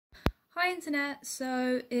Hi Internet,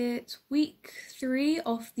 so it's week 3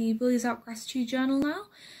 of the Bullies Out Gratitude Journal now.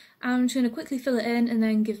 I'm just going to quickly fill it in and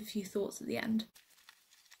then give a few thoughts at the end.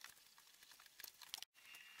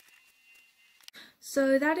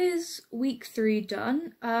 So that is week 3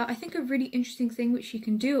 done. I think a really interesting thing which you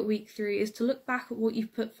can do at week 3 is to look back at what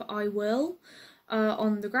you've put for I will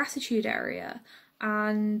on the gratitude area,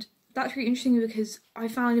 and that's really interesting because I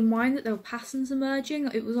found in mine that there were patterns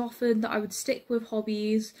emerging. It was often that I would stick with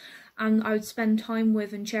hobbies and I would spend time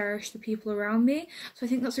with and cherish the people around me. So I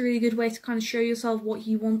think that's a really good way to kind of show yourself what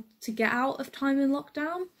you want to get out of time in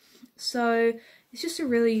lockdown. So it's just a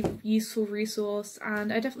really useful resource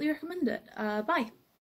and I definitely recommend it. Bye.